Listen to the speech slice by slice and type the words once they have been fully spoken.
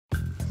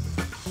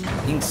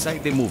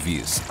Inside the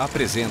Movies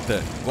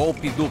apresenta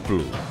Golpe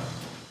Duplo.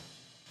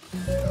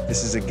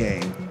 This is a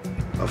game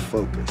of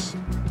focus.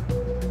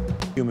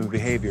 Human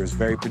behavior is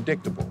very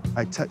predictable.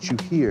 I touch you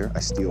here, I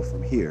steal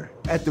from here.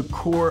 At the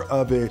core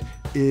of it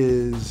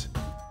is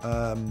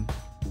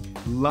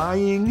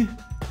lying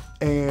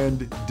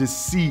and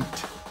deceit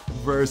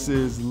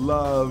versus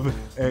love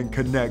and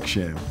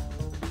connection,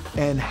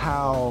 and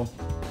how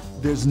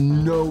there's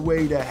no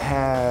way to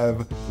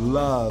have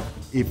love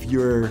if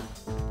you're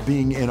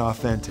being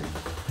inauthentic.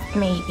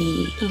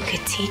 Maybe you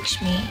could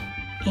teach me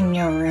in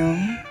your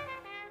room.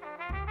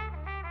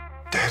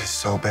 That is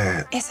so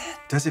bad. Is it?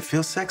 Does it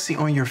feel sexy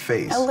on your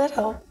face? A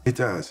little. It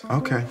does.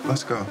 Okay,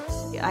 let's go.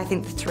 I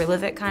think the thrill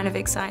of it kind of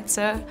excites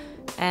her.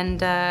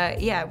 And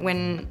yeah,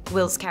 when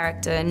Will's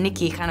character,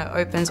 Nikki, kind of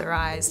opens her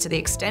eyes to the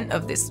extent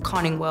of this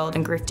conning world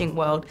and grifting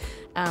world,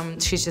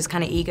 she's just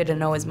kind of eager to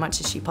know as much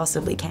as she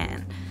possibly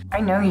can. I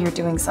know you're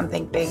doing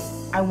something big.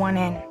 I want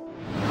in.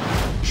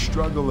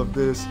 Struggle of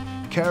this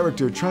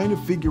character trying to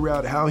figure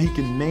out how he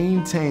can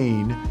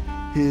maintain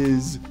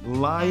his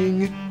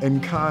lying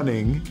and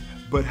conning,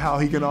 but how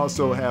he can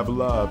also have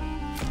love.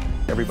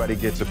 Everybody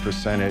gets a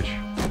percentage.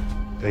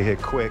 They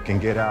hit quick and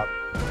get out.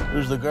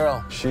 Who's the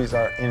girl? She's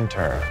our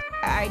intern.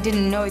 I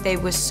didn't know they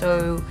were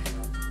so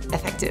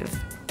effective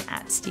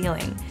at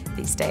stealing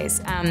these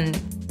days.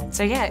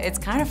 So yeah, it's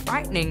kind of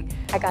frightening.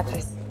 I got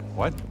this.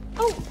 What?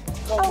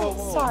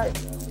 Sorry.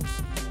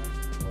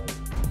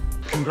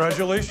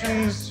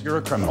 Congratulations, you're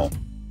a criminal.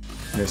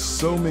 There's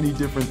so many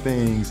different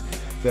things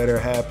that are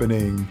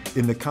happening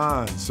in the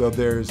con. So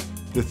there's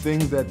the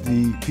things that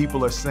the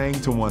people are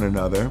saying to one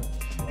another,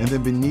 and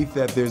then beneath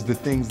that, there's the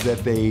things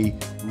that they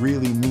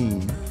really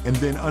mean. And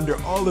then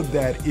under all of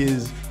that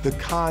is the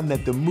con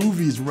that the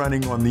movie's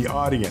running on the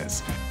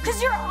audience.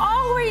 Because you're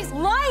always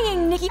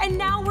lying, Nikki, and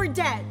now we're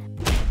dead.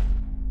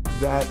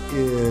 That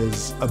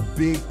is a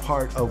big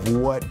part of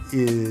what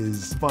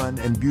is fun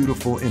and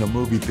beautiful in a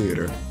movie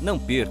theater. Não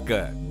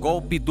perca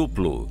Golpe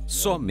Duplo,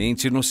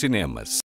 somente nos cinemas.